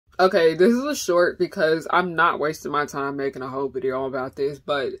Okay, this is a short because I'm not wasting my time making a whole video about this,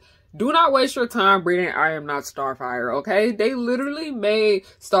 but do not waste your time reading I Am Not Starfire, okay? They literally made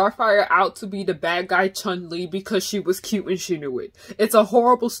Starfire out to be the bad guy Chun-Li because she was cute and she knew it. It's a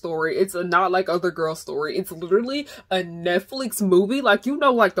horrible story. It's a not like other girl story. It's literally a Netflix movie. Like, you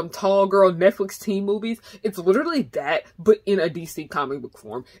know, like them tall girl Netflix teen movies. It's literally that, but in a DC comic book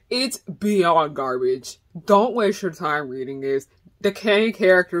form. It's beyond garbage. Don't waste your time reading this. The main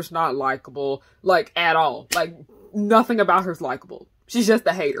character's not likable, like, at all. Like, nothing about her's likable. She's just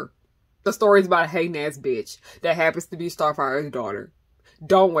a hater. The story's about a hating ass bitch that happens to be Starfire's daughter.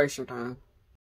 Don't waste your time.